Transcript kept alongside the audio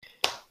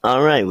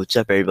Alright, what's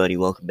up everybody?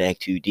 Welcome back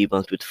to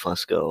Debunked with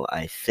Fusco.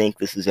 I think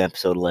this is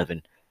episode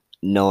 11.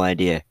 No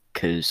idea,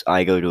 because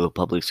I go to a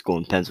public school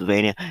in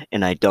Pennsylvania,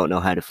 and I don't know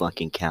how to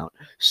fucking count.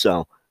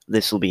 So,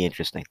 this will be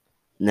interesting.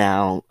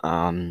 Now,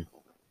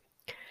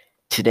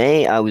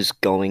 today I was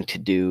going to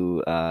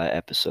do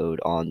episode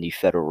on the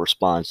federal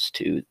response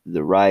to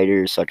the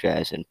rioters, such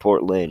as in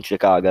Portland,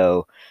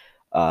 Chicago,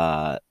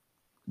 uh,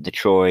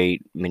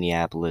 Detroit,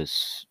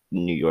 Minneapolis,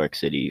 New York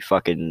City,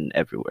 fucking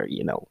everywhere,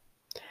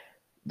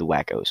 the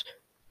wackos.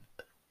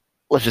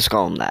 Let's just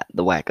call them that,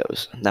 the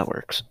wackos. That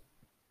works.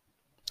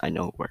 I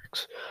know it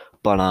works.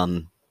 But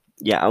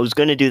yeah, I was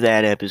gonna do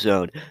that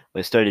episode, but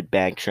I started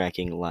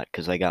backtracking a lot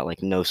because I got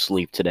like no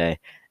sleep today.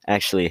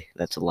 Actually,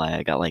 that's a lie.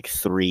 I got like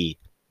three,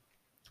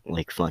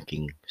 like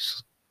fucking.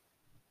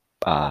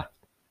 Uh,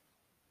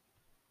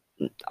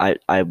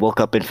 I woke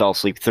up and fell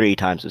asleep 3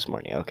 times this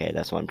morning. Okay,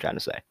 that's what I'm trying to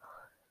say.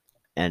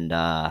 And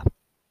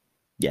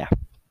yeah,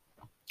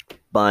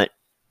 but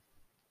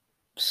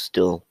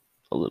still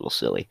a little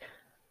silly.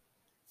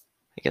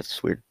 I got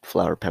this weird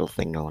flower petal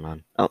thing going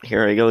on. Oh,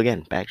 here I go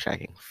again,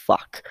 backtracking.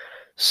 Fuck.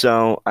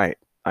 So, all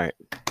right.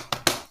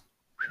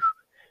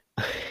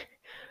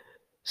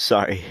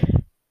 Sorry.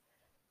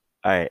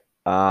 All right.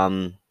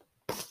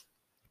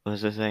 What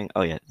was I saying?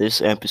 Oh yeah,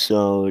 this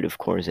episode, of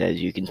course,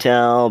 as you can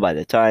tell by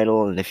the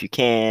title, and if you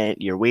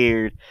can't, you're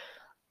weird.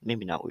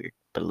 Maybe not weird,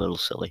 but a little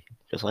silly,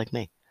 just like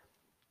me.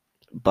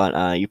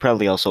 But you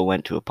probably also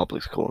went to a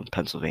public school in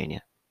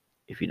Pennsylvania,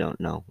 if you don't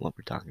know what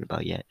we're talking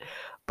about yet.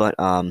 But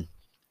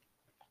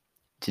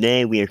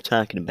today we are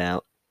talking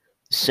about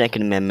the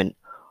Second Amendment,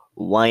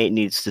 why it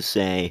needs to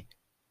say,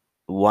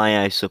 why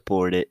I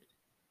support it,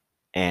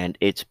 and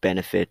its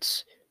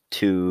benefits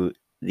to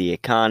the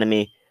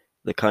economy,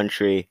 the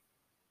country,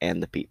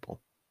 and the people.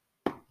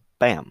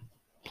 Bam.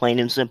 Plain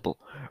and simple,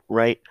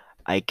 right?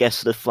 I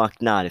guess the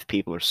fuck not if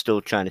people are still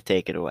trying to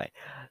take it away.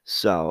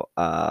 So,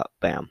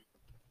 bam.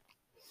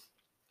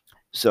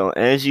 So,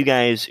 as you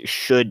guys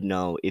should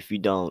know, if you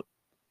don't,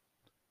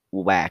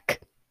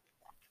 whack.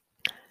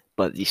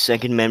 But the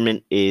Second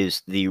Amendment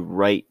is the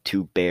right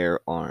to bear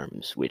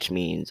arms, which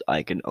means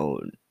I can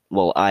own.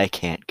 Well, I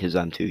can't because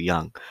I'm too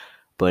young.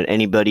 But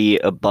anybody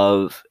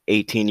above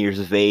 18 years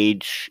of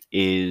age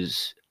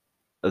is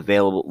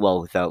available, well,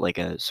 without like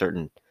a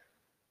certain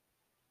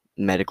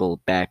medical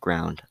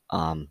background.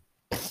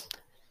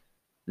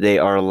 They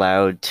are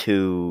allowed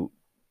to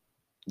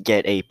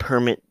get a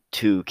permit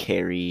to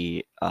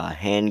carry a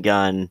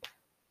handgun,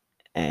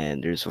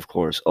 and there's of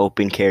course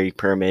open carry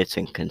permits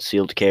and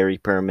concealed carry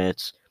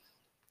permits,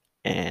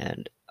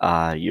 and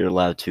you're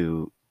allowed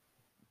to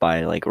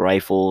buy like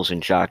rifles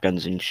and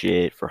shotguns and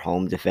shit for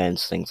home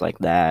defense, things like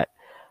that,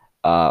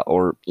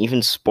 or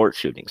even sport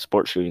shooting.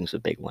 Sport shooting's a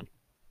big one,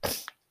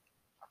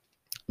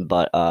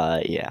 but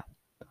yeah,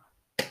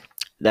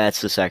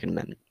 that's the Second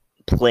Amendment,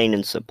 plain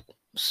and simple.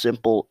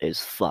 Simple as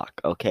fuck.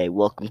 Okay,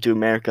 welcome to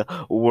America.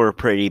 We're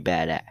pretty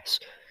badass.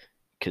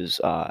 Because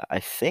I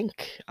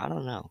think, I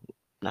don't know,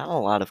 not a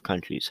lot of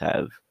countries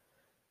have.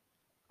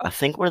 I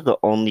think we're the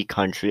only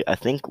country. I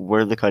think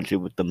we're the country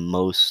with the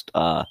most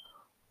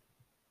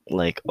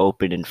like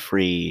open and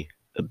free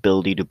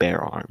ability to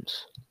bear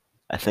arms.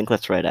 I think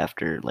that's right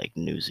after like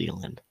New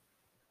Zealand.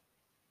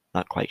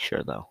 Not quite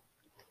sure though.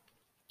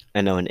 I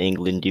know in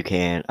England you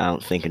can. I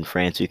don't think in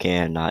France you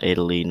can. Not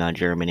Italy, not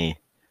Germany.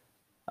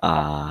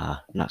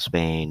 Not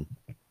Spain.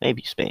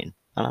 Maybe Spain.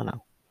 I don't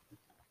know.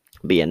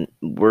 But yeah,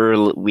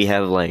 we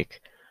have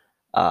like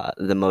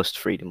the most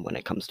freedom when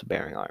it comes to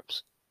bearing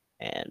arms,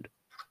 and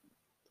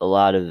a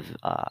lot of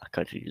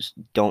countries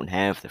don't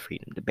have the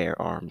freedom to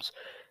bear arms,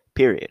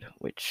 period,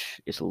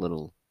 which is a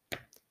little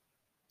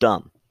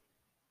dumb.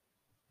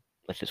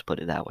 Let's just put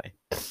it that way.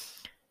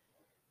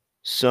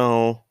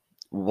 So,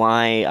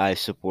 why I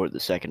support the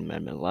Second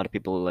Amendment? A lot of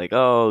people are like,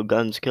 oh,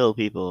 guns kill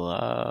people.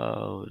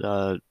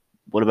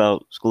 What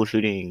about school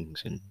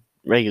shootings and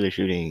regular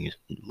shootings,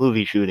 and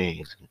movie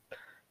shootings, and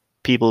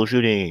people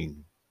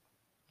shooting?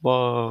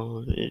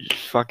 Whoa, it's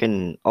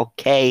fucking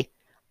okay.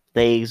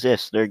 They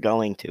exist. They're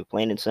going to.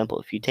 Plain and simple.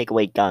 If you take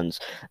away guns,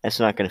 that's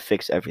not going to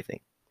fix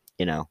everything.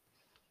 You know?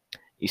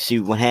 You see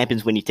what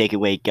happens when you take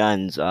away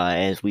guns,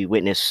 as we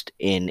witnessed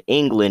in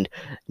England,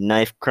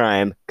 knife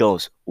crime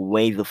goes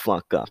way the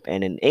fuck up.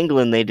 And in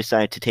England, they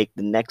decided to take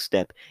the next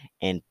step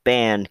and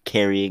ban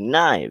carrying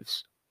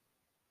knives.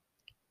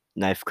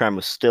 Knife crime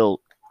was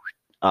still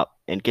up.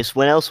 And guess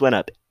what else went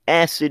up?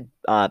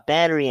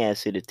 Battery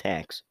acid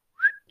attacks.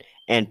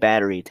 And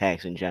battery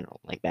attacks in general,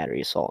 like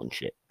battery assault and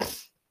shit.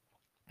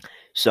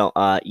 So,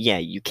 yeah,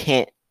 you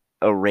can't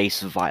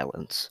erase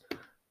violence.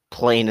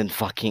 Plain and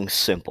fucking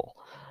simple.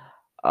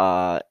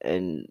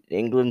 And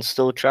England's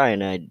still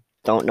trying. I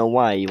don't know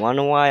why. You wanna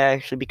know why?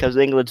 Actually, because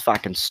England's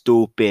fucking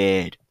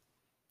stupid.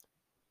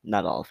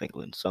 Not all of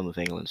England. Some of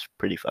England's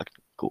pretty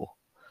fucking cool.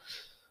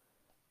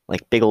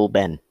 Like big old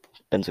Ben.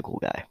 Ben's a cool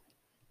guy.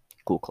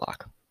 Cool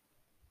clock.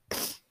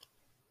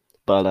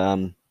 But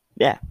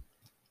yeah.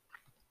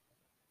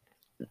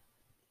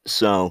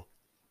 So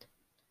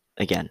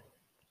again,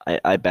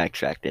 I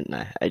backtracked, didn't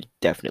I? I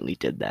definitely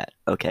did that.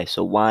 Okay,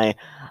 so why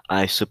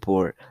I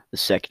support the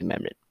Second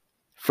Amendment.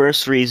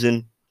 First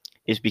reason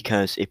is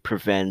because it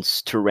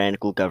prevents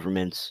tyrannical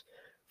governments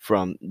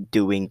from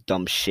doing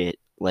dumb shit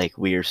like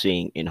we are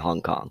seeing in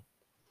Hong Kong.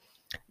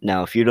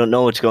 Now, if you don't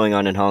know what's going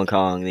on in Hong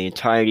Kong, the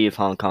entirety of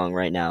Hong Kong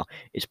right now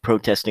is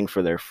protesting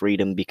for their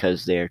freedom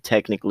because they're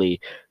technically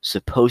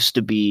supposed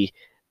to be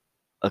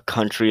a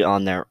country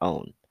on their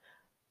own,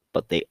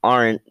 but they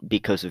aren't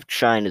because of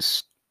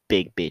China's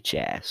big bitch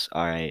ass.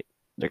 All right,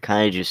 they're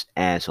kind of just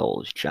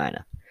assholes,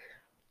 China.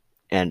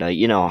 And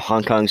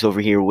Hong Kong's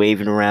over here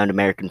waving around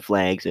American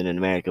flags, and in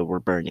America we're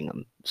burning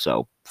them.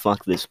 So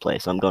fuck this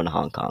place. I'm going to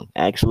Hong Kong.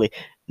 Actually,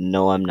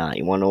 no, I'm not.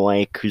 You wanna know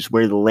why? Cause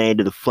we're the land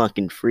of the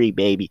fucking free,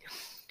 baby.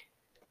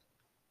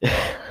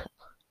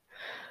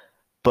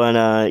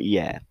 But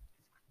yeah,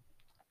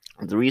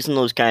 the reason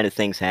those kind of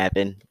things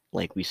happen,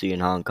 like we see in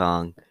Hong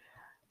Kong,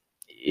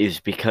 is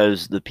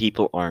because the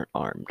people aren't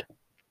armed.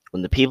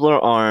 When the people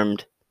are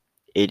armed,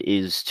 it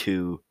is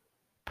to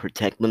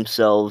protect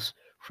themselves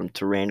from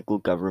tyrannical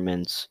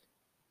governments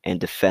and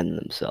defend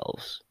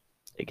themselves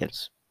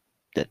against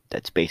that.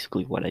 That's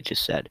basically what I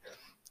just said.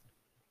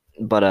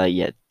 But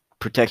yeah,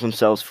 protect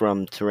themselves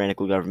from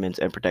tyrannical governments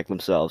and protect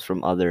themselves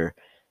from other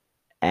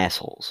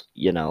assholes,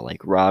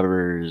 like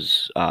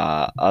robbers,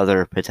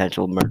 other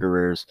potential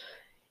murderers.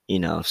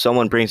 If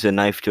someone brings a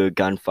knife to a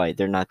gunfight,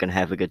 they're not gonna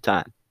have a good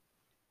time.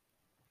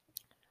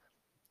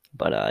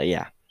 But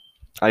yeah,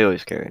 I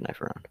always carry a knife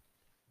around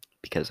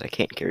because I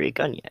can't carry a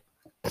gun yet.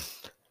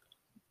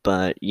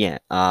 But yeah,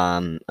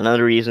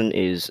 another reason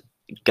is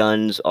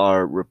guns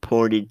are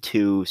reported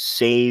to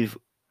save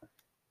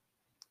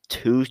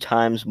 2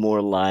 times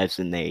more lives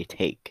than they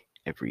take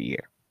every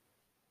year.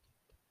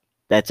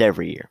 That's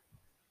every year.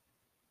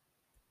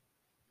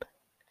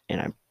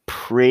 And I'm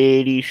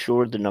pretty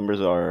sure the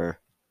numbers are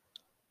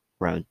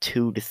around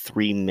 2 to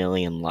 3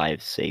 million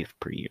lives saved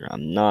per year.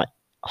 I'm not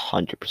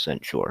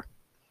 100% sure.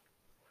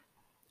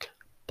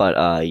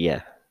 But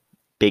yeah,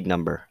 big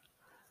number.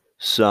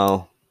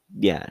 So,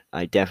 yeah,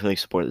 I definitely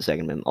support the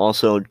Second Amendment.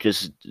 Also,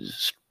 just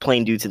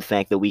plain due to the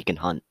fact that we can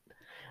hunt.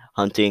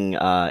 Hunting,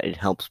 it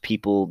helps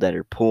people that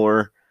are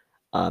poor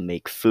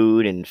make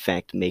food, and in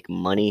fact, make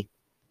money.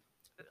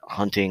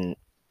 Hunting,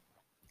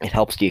 it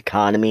helps the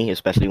economy,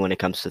 especially when it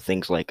comes to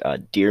things like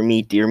deer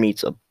meat. Deer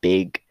meat's a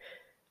big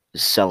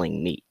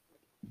selling meat.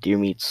 Deer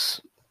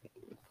meat's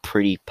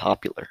pretty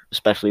popular,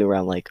 especially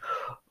around like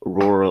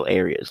rural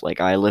areas.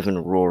 Like I live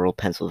in rural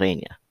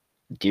Pennsylvania.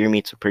 Deer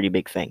meat's a pretty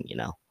big thing.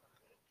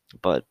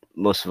 But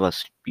most of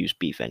us use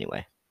beef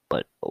anyway.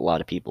 But a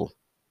lot of people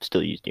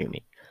still use deer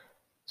meat.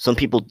 Some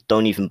people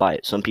don't even buy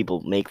it. Some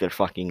people make their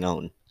fucking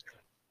own.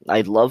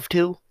 I'd love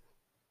to,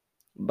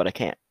 but I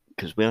can't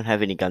because we don't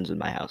have any guns in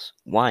my house.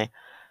 Why?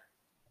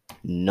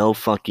 No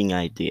fucking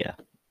idea.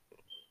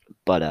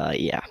 But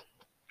yeah.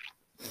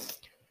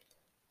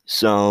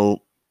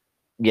 So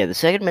yeah, the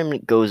Second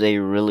Amendment goes a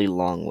really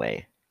long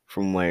way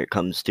from where it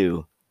comes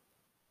to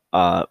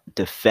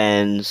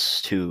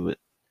defense to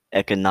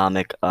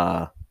economic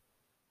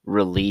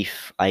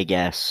relief, I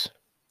guess,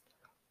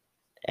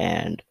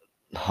 and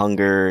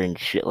hunger and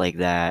shit like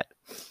that.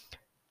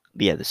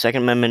 But yeah, the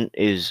Second Amendment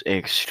is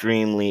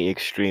extremely,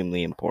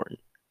 extremely important,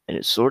 and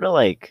it's sort of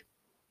like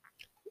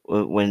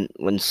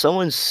when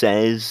someone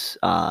says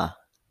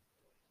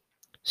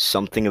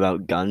something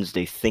about guns,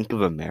 they think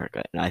of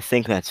America, and I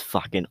think that's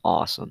fucking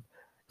awesome.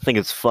 I think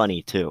it's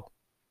funny too.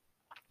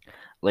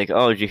 Like,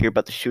 oh, did you hear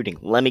about the shooting?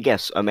 Let me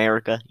guess,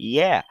 America?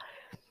 Yeah.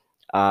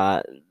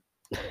 Uh,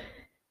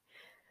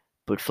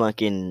 but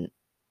fucking,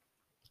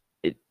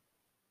 it,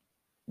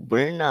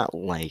 we're not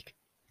like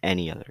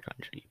any other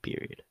country.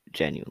 Period.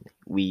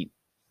 Genuinely,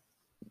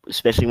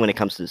 especially when it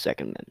comes to the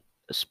Second Amendment,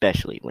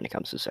 especially when it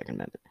comes to the Second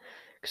Amendment,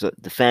 because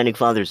the founding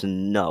fathers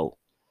know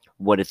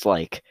what it's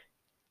like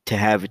to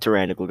have a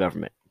tyrannical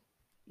government.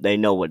 They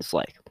know what it's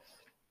like,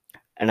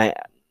 and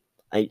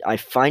I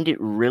find it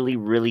really,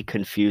 really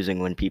confusing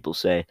when people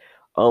say,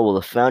 "Oh, well,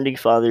 the founding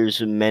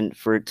fathers meant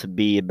for it to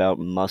be about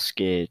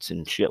muskets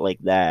and shit like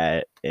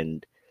that,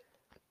 and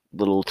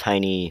little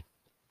tiny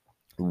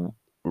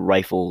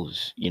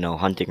rifles,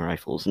 hunting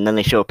rifles." And then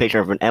they show a picture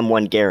of an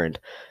M1 Garand,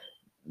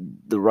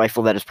 the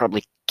rifle that has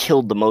probably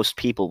killed the most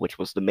people, which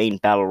was the main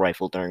battle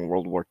rifle during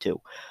World War II.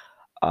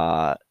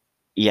 Uh,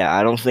 yeah,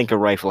 I don't think a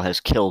rifle has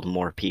killed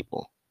more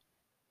people.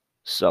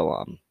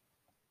 So,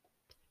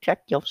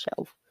 check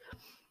yourself.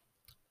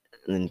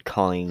 And then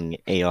calling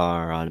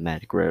AR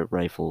automatic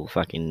rifle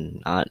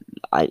fucking,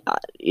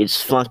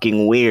 it's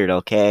fucking weird.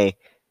 Okay,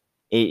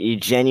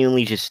 it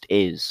genuinely just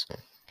is.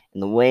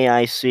 And the way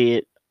I see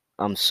it,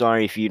 I'm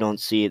sorry if you don't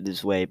see it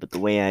this way, but the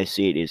way I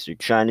see it is they're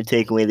trying to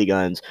take away the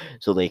guns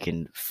so they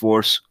can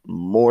force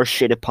more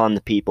shit upon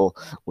the people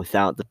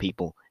without the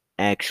people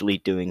actually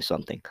doing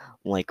something.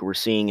 Like we're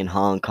seeing in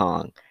Hong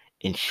Kong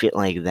and shit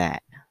like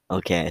that.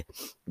 Okay?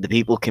 The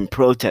people can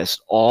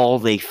protest all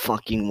they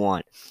fucking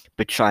want,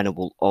 but China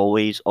will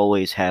always,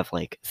 always have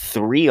like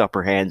 3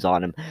 upper hands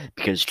on them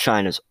because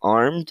China's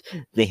armed,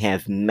 they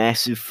have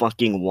massive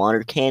fucking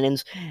water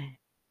cannons,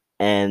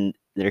 and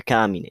they're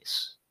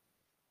communists.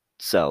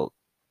 So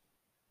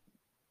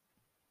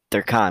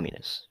they're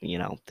communists.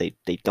 They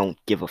don't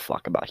give a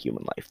fuck about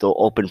human life. They'll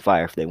open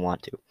fire if they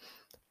want to.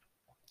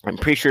 I'm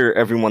pretty sure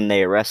everyone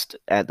they arrest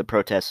at the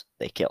protests,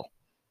 they kill.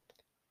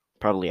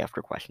 Probably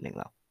after questioning,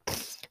 though.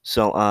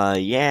 So,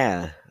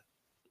 yeah.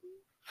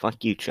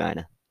 Fuck you,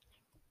 China.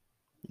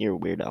 You're a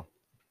weirdo.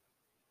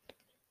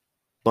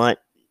 But,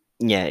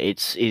 yeah,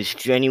 it's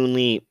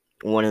genuinely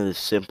one of the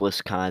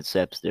simplest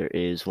concepts there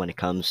is when it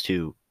comes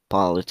to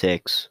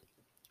politics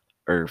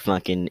or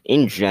fucking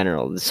in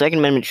general. The Second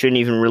Amendment shouldn't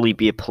even really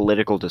be a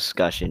political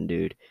discussion,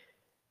 dude.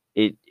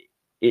 It,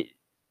 it,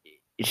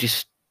 it's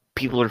just,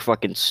 people are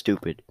fucking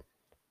stupid.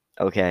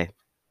 Okay?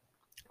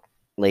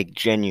 Like,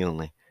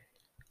 genuinely.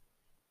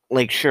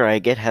 Like, sure, I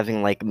get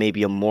having, like,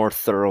 maybe a more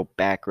thorough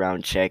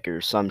background check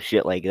or some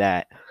shit like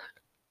that.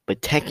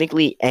 But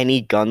technically,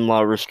 any gun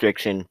law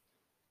restriction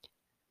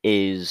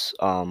is,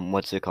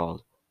 what's it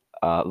called?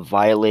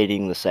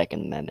 Violating the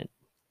Second Amendment.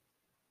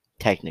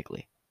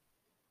 Technically.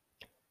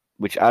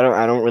 Which I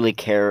don't really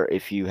care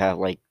if you have,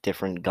 like,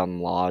 different gun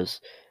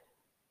laws.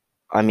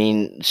 I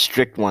mean,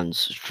 strict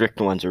ones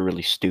are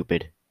really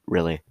stupid,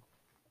 really.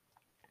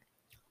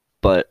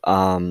 But,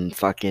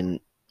 fucking,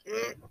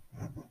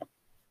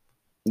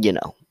 you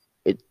know,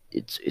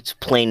 it's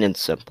plain and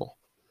simple.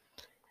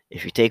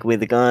 If you take away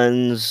the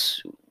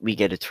guns, we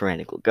get a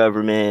tyrannical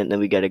government, then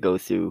we gotta go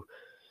through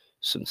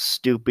some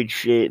stupid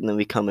shit, and then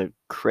we become a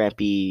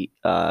crappy,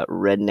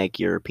 redneck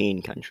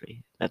European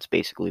country. That's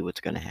basically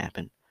what's gonna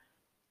happen.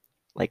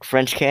 Like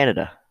French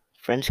Canada.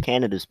 French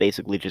Canada is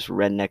basically just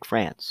redneck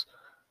France.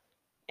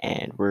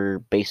 And we're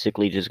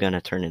basically just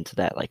gonna turn into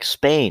that. Like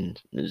Spain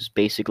is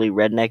basically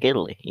redneck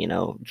Italy.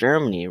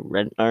 Germany,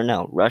 or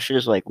no,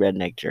 Russia's like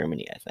redneck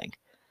Germany, I think.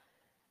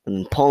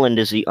 And Poland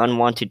is the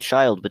unwanted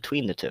child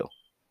between the two.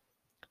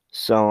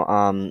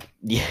 So,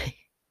 yeah,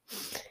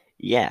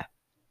 yeah.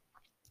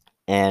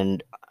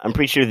 And I'm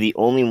pretty sure the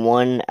only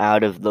one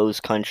out of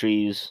those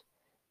countries.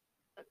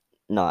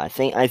 No, I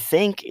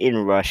think in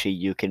Russia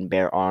you can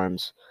bear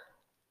arms.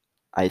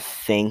 I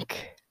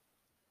think,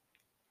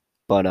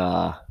 but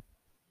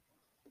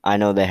I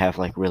know they have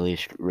like really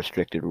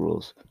restricted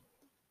rules.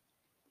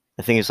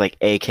 I think it's like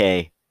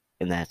AK,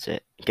 and that's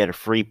it. Get a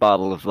free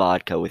bottle of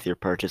vodka with your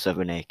purchase of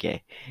an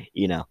AK,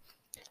 you know.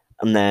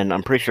 And then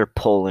I'm pretty sure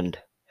Poland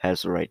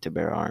has the right to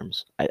bear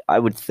arms. I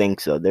would think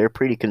so. They're a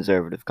pretty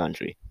conservative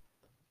country.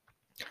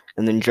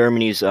 And then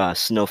Germany's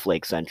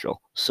snowflake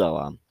central.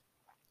 So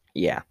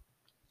yeah,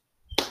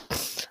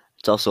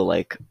 it's also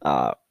like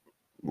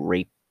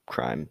rape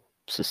crime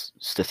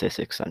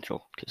statistics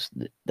central because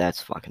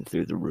that's fucking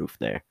through the roof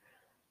there.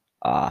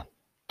 Uh,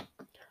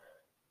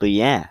 but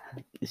yeah,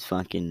 it's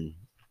fucking,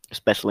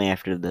 especially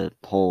after the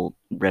whole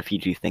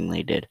refugee thing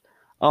they did.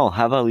 Oh,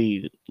 how about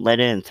we let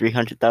in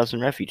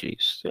 300,000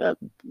 refugees?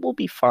 We'll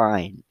be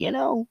fine,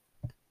 It'll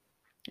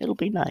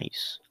be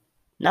nice.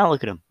 Now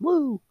look at them.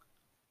 Woo!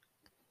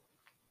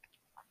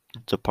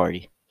 It's a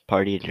party.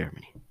 Party in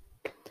Germany.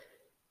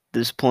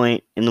 This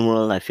point in the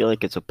world, I feel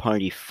like it's a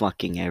party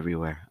fucking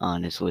everywhere,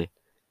 honestly.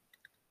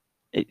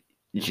 It,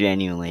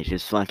 genuinely,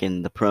 just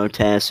fucking the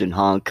protests in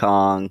Hong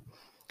Kong,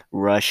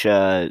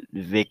 Russia,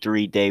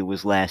 Victory Day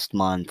was last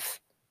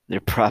month. They're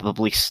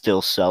probably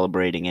still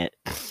celebrating it.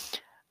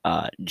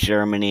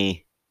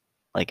 Germany,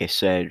 like I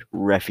said,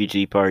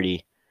 refugee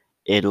party.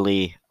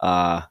 Italy,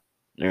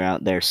 they're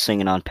out there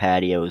singing on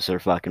patios or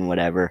fucking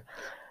whatever.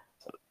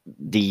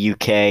 The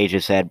UK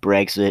just had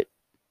Brexit.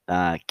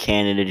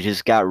 Canada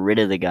just got rid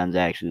of the guns,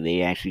 actually.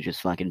 They actually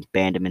just fucking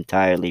banned them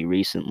entirely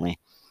recently.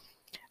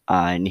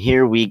 And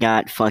here we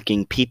got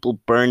fucking people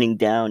burning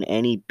down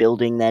any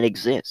building that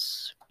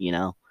exists,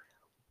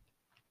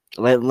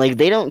 Like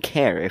they don't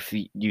care if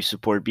you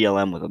support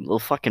BLM with them. They'll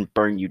fucking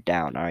burn you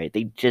down, alright?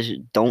 They just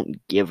don't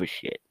give a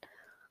shit.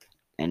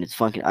 And it's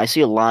fucking, I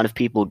see a lot of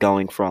people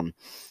going from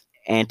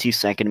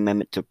anti-Second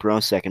Amendment to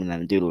pro-Second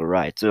Amendment due to the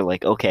riots. They're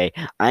like, okay,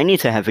 I need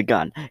to have a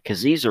gun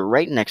because these are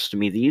right next to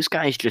me. These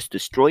guys just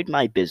destroyed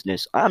my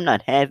business. I'm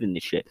not having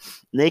this shit.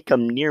 And they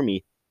come near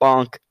me,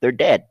 bonk, they're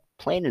dead.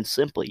 Plain and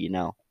simple.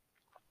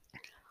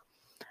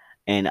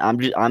 And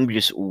I'm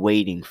just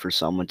waiting for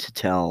someone to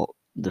tell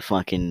the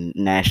fucking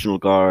National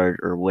Guard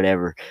or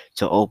whatever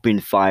to open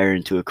fire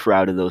into a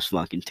crowd of those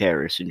fucking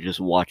terrorists and just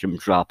watch them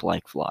drop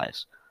like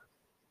flies.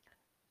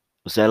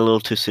 Was that a little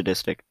too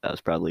sadistic? That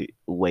was probably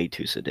way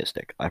too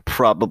sadistic. I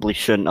probably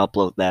shouldn't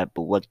upload that,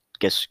 but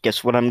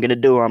guess what I'm gonna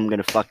do? I'm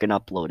gonna fucking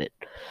upload it.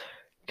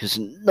 Cause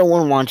no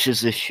one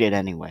watches this shit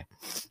anyway.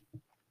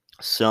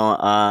 So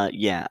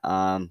yeah,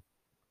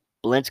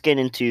 let's get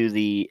into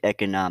the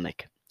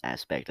economic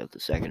aspect of the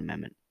Second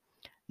Amendment.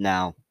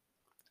 Now,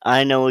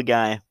 I know a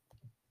guy.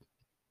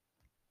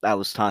 I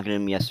was talking to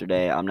him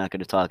yesterday. I'm not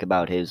gonna talk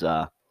about his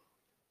I'm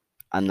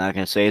not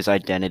gonna say his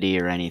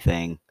identity or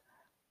anything.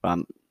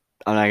 Um,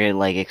 I'm not gonna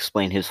like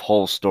explain his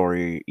whole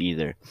story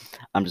either.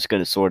 I'm just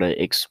gonna sort of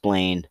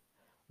explain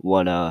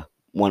what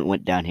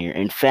went down here.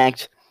 In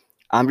fact,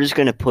 I'm just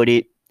gonna put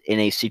it in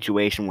a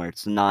situation where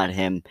it's not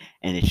him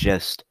and it's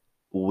just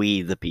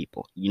we the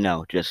people.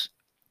 Just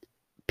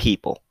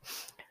people.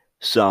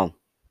 So,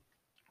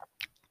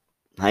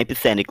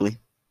 hypothetically,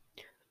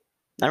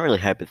 not really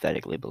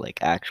hypothetically, but like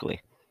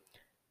actually,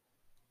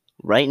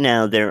 right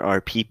now there are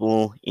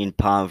people in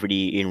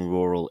poverty in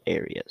rural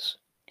areas,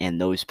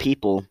 and those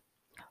people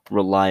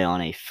rely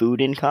on a food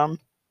income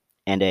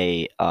and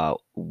a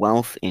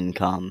wealth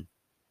income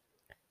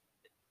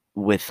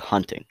with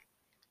hunting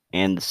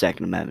and the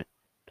Second Amendment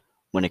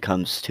when it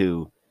comes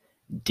to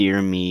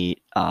deer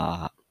meat,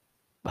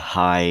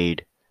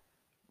 hide,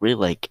 really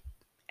like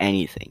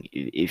anything.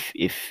 If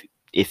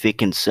it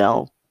can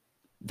sell,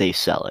 they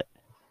sell it,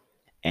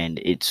 and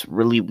it's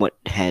really what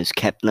has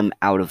kept them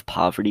out of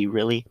poverty,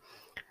 really,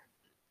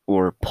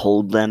 or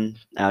pulled them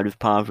out of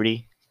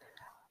poverty.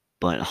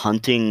 But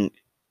hunting,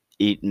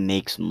 it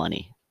makes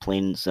money,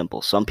 plain and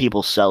simple. Some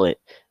people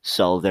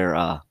sell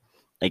their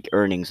like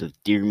earnings of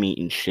deer meat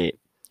and shit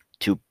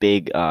to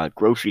big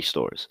grocery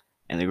stores,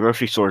 and the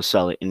grocery stores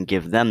sell it and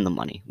give them the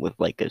money with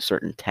like a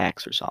certain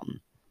tax or something.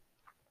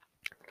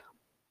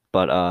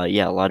 But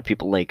yeah, a lot of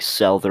people like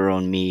sell their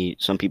own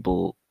meat. Some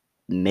people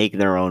make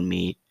their own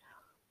meat,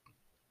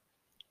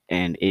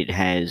 and it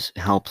has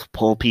helped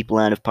pull people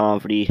out of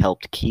poverty,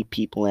 helped keep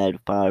people out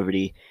of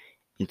poverty.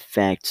 In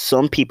fact,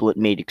 some people it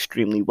made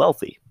extremely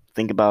wealthy.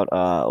 Think about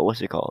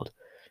what's it called?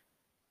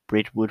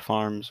 Bridgewood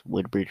Farms,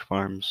 Woodbridge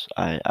Farms.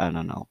 I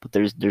don't know, but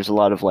there's a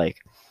lot of like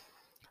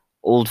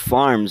old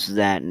farms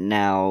that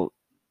now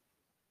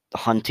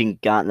hunting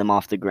got them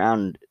off the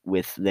ground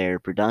with their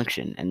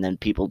production, and then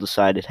people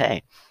decided,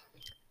 hey,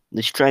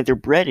 let's try their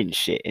bread and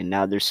shit, and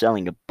now they're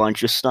selling a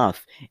bunch of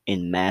stuff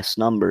in mass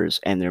numbers,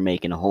 and they're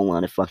making a whole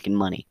lot of fucking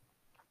money.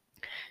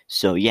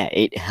 So yeah,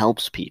 it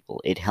helps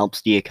people. It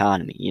helps the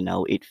economy. You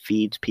know, it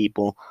feeds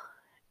people.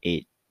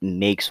 It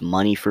makes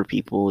money for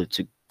people. It's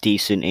a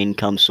decent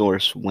income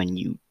source when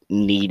you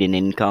need an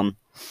income,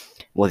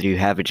 whether you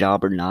have a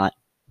job or not.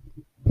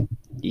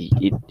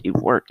 It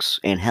works,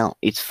 and hell,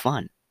 it's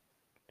fun.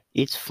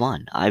 It's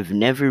fun. I've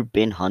never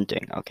been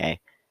hunting, okay?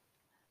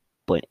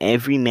 But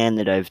every man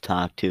that I've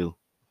talked to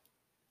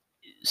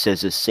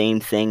says the same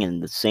thing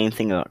and the same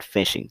thing about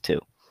fishing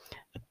too.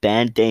 A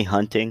bad day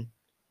hunting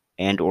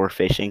and or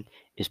fishing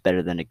is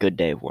better than a good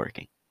day of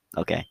working.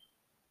 Okay?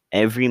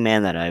 Every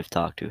man that I've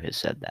talked to has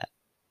said that.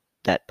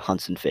 That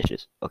hunts and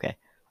fishes. Okay?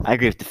 I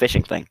agree with the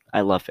fishing thing.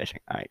 I love fishing.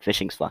 Alright,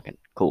 fishing's fucking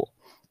cool.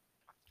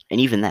 And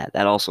even that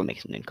also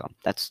makes an income.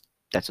 That's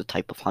a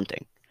type of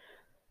hunting.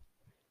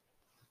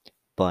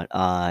 But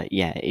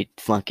yeah,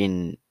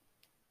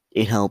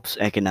 it helps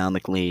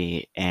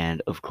economically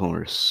and of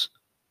course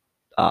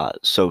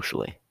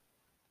socially.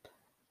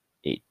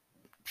 It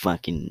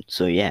fucking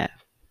so yeah.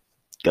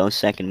 Go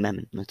Second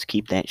Amendment. Let's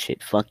keep that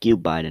shit. Fuck you,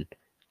 Biden.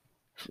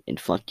 And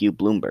fuck you,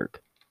 Bloomberg.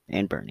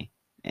 And Bernie.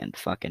 And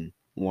fucking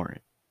Warren.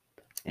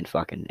 And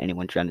fucking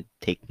anyone trying to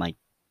take my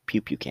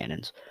pew pew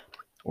cannons.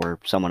 Or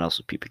someone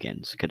else's pew pew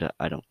cannons. Because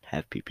I don't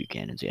have pew pew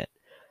cannons yet.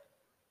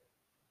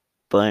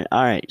 But,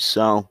 alright,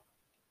 so.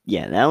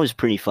 Yeah, that was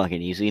pretty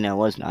fucking easy. Now,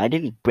 wasn't I? I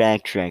didn't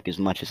backtrack as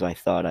much as I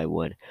thought I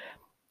would.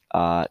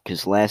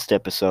 Because last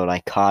episode I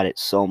caught it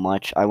so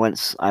much. I went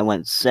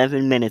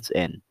 7 minutes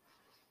in.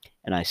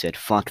 And I said,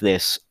 fuck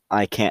this.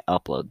 I can't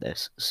upload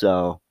this.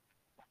 So,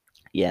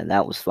 yeah,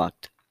 that was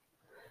fucked.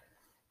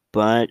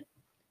 But,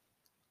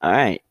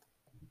 alright.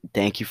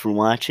 Thank you for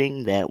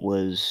watching. That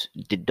was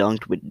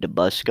Dedunked with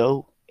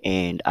Debusco.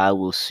 And I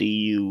will see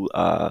you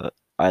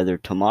either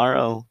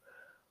tomorrow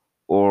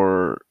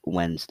or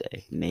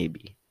Wednesday,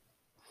 maybe.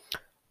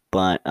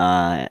 But,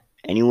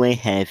 anyway,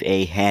 have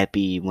a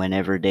happy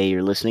whenever day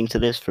you're listening to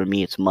this. For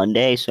me, it's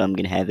Monday, so I'm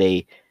going to have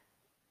a.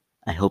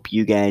 I hope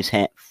you guys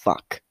have.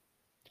 Fuck.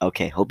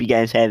 Okay, hope you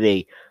guys have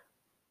a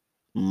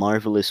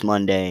marvelous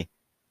Monday.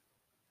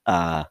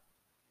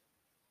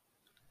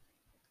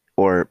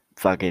 Or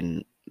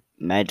fucking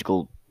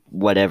magical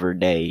whatever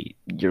day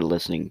you're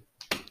listening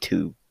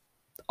to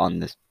on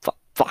this.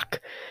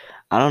 Fuck.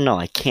 I don't know.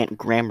 I can't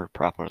grammar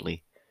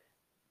properly.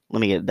 Let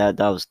me get that.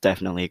 That was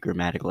definitely a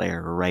grammatical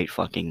error right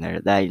fucking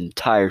there. That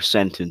entire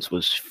sentence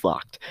was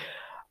fucked.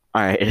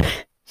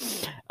 Alright.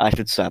 I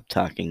should stop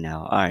talking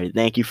now. Alright.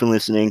 Thank you for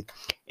listening.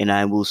 And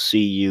I will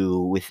see you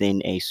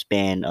within a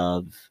span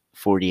of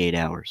 48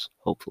 hours,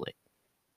 hopefully.